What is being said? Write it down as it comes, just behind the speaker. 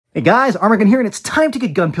Hey guys, ARMANDGUN here, and it's time to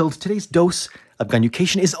get gun pilled. Today's dose of gun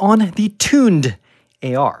education is on the tuned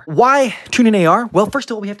AR. Why tune an AR? Well,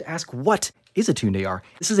 first of all, we have to ask, what is a tuned AR?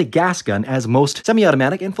 This is a gas gun, as most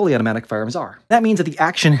semi-automatic and fully automatic firearms are. That means that the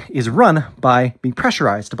action is run by being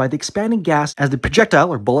pressurized by the expanding gas as the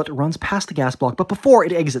projectile or bullet runs past the gas block, but before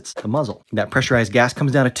it exits the muzzle. That pressurized gas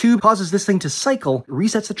comes down a tube, causes this thing to cycle,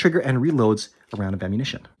 resets the trigger, and reloads a round of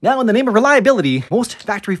ammunition. Now, in the name of reliability, most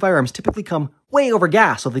factory firearms typically come way over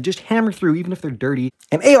gas, so they just hammer through even if they're dirty.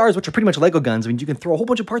 And ARs, which are pretty much Lego guns, means you can throw a whole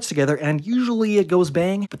bunch of parts together and usually it goes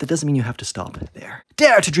bang, but that doesn't mean you have to stop there.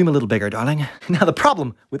 Dare to dream a little bigger, darling. Now, the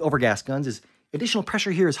problem with overgas guns is additional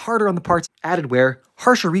pressure here is harder on the parts, added wear,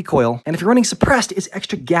 harsher recoil, and if you're running suppressed, it's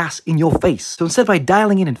extra gas in your face. So instead of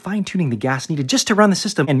dialing in and fine-tuning the gas needed just to run the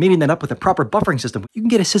system and mating that up with a proper buffering system, you can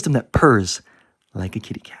get a system that purrs like a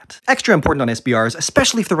kitty cat. Extra important on SBRs,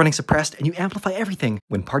 especially if they're running suppressed and you amplify everything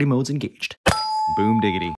when party mode's engaged. Boom diggity.